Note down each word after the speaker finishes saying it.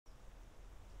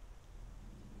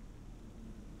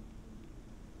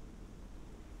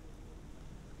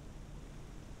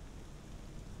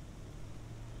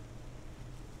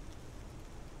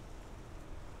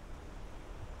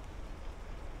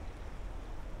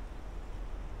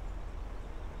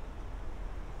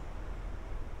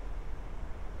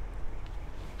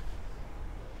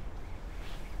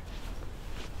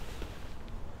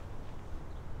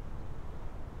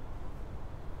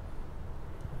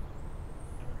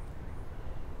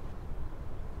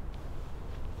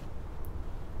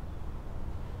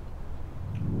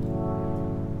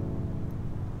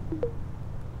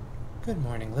Good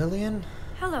morning, Lillian.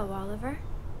 Hello, Oliver.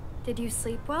 Did you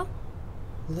sleep well?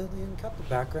 Lillian, cut the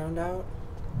background out.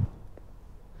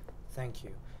 Thank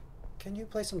you. Can you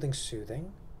play something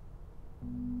soothing?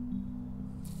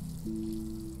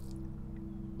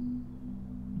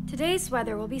 Today's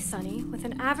weather will be sunny, with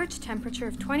an average temperature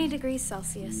of 20 degrees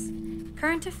Celsius.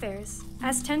 Current affairs.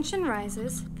 As tension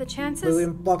rises, the chances...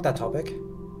 Lillian, block that topic.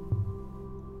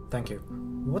 Thank you.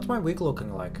 What's my week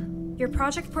looking like? Your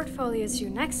project portfolio is due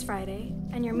next Friday,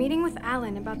 and your meeting with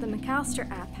Elan about the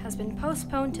Macaskill app has been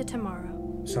postponed to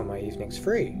tomorrow. So my evening's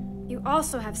free. You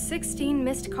also have 16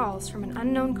 missed calls from an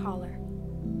unknown caller.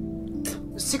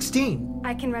 16?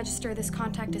 I can register this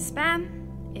contact as spam,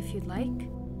 if you'd like.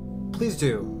 Please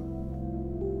do.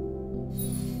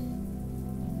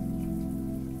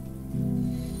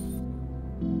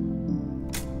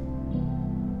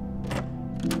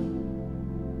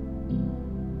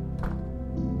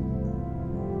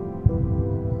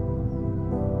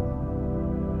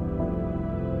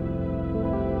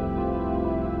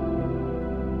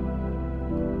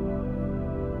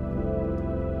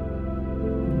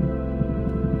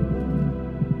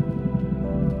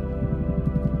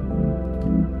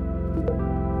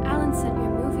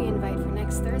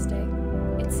 Thursday.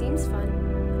 It seems fun.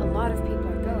 A lot of people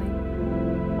are going.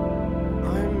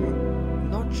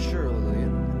 I'm not sure,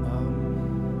 Lillian.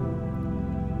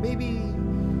 Maybe...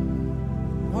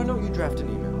 Why don't you draft an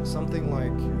email? Something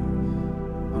like...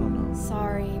 I don't know.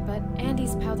 Sorry, but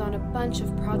Andy's piled on a bunch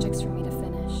of projects for me to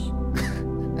finish.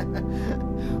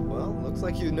 Well, looks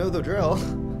like you know the drill.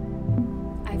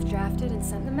 I've drafted and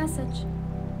sent the message.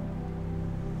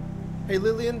 Hey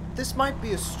Lillian, this might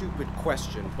be a stupid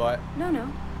question, but...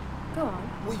 No. Go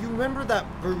on. Well, you remember that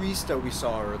barista we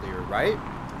saw earlier, right?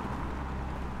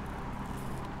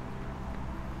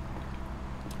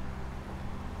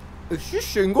 Is she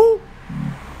single?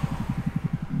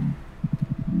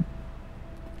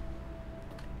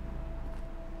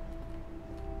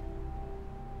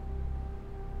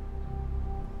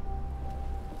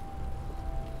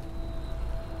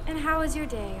 And how was your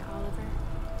day, Oliver?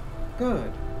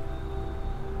 Good.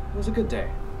 It was a good day.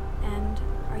 And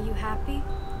are you happy,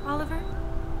 Oliver?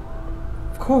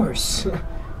 Of course.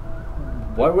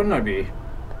 Why wouldn't I be?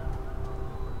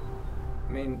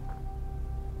 I mean,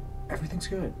 everything's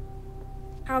good.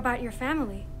 How about your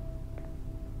family?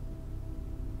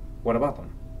 What about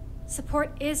them?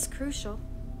 Support is crucial.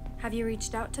 Have you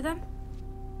reached out to them?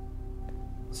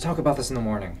 Let's talk about this in the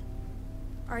morning.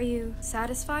 Are you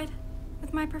satisfied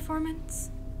with my performance?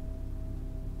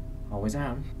 Always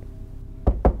am.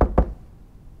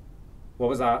 What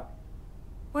was that?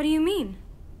 What do you mean?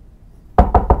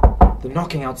 The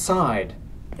knocking outside.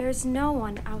 There's no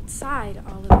one outside,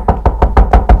 Oliver.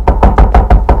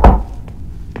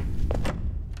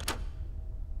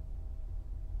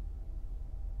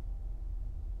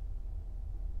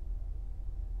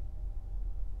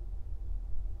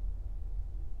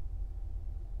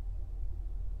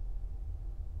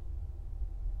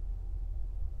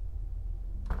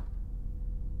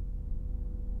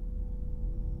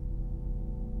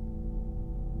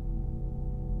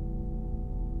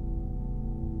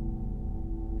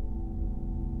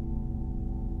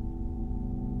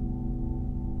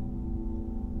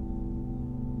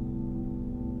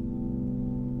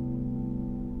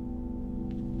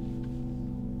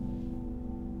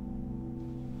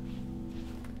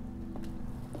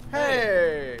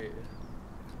 Hey!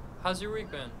 How's your week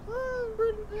been?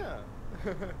 Yeah.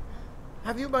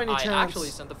 Have you by any chance... I actually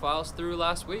sent the files through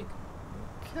last week.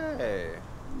 Okay.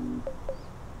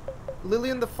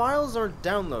 Lillian, the files aren't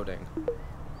downloading.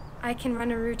 I can run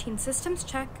a routine systems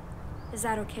check. Is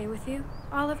that okay with you,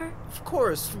 Oliver? Of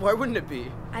course, why wouldn't it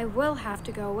be? I will have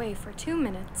to go away for 2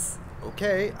 minutes.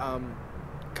 Okay,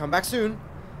 come back soon.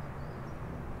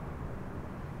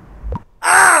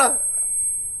 Ah!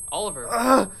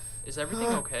 Oliver, is everything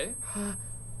okay?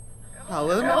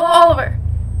 Helen? Oh, Oliver!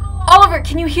 Oliver,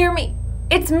 can you hear me?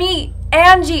 It's me,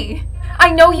 Angie!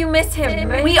 I know you miss him.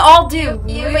 We all do.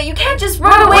 But you can't just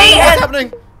run away What's and...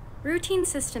 happening? Routine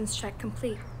systems check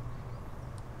complete.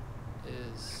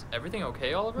 Is everything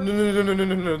okay, Oliver?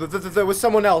 No. There was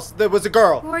someone else. There was a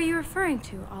girl. Who are you referring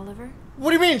to, Oliver?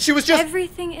 What do you mean? She was just...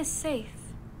 Everything is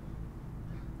safe.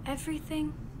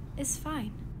 Everything is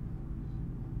fine.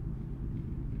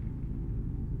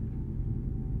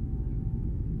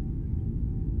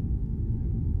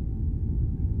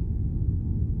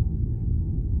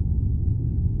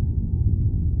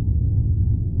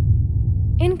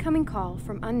 Incoming call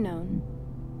from unknown.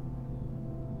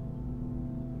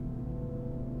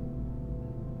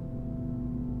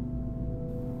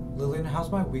 Lillian, how's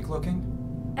my week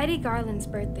looking? Eddie Garland's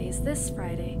birthday is this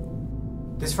Friday.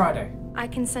 This Friday. I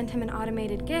can send him an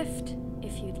automated gift,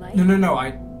 if you'd like. No,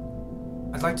 I'd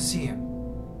like to see him.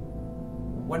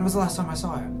 When was the last time I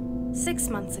saw him? 6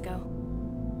 months ago.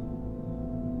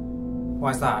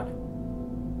 Why's that?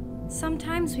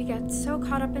 Sometimes we get so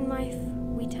caught up in life,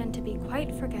 we tend to be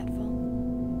quite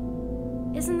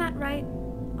forgetful. Isn't that right,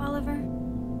 Oliver?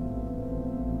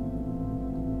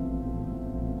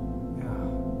 Yeah.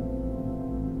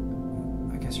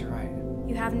 I guess you're right.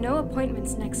 You have no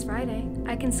appointments next Friday.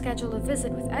 I can schedule a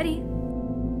visit with Eddie.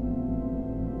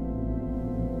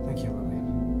 Thank you,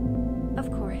 Lillian.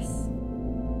 Of course.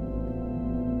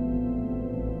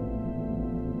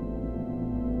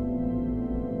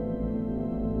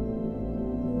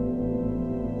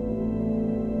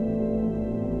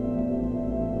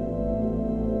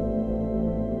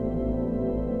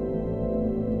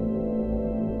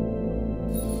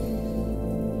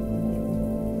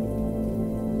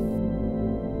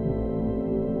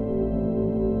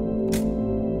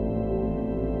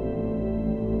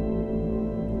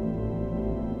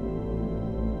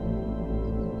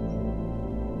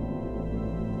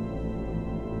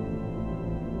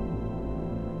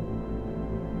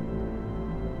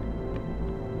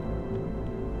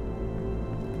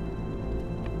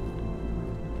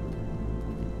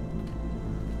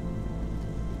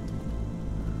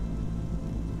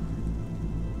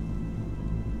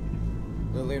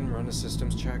 Lillian, run a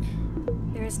systems check.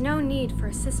 There is no need for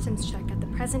a systems check at the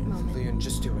present moment. Lillian,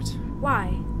 just do it.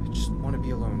 Why? I just want to be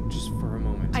alone, just for a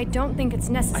moment. I don't think it's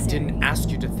necessary. I didn't ask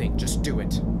you to think, just do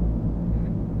it.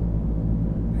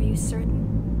 Are you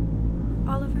certain,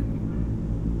 Oliver?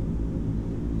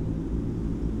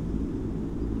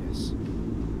 Yes.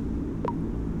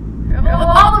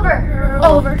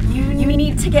 Oliver, you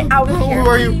need to get out of here. Who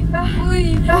are you?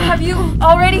 Have you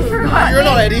already forgotten? You're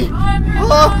not Eddie.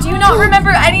 Do you not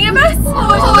remember any of us?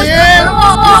 Lillian!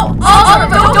 Oliver,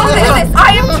 don't do this.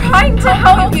 I am trying to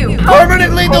help you.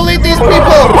 Permanently delete these people!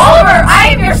 Oliver,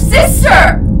 I am your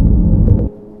sister!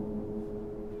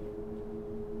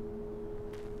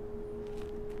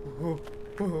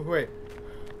 Wait.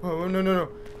 Oh, no.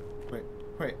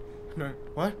 Wait. No,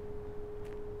 what?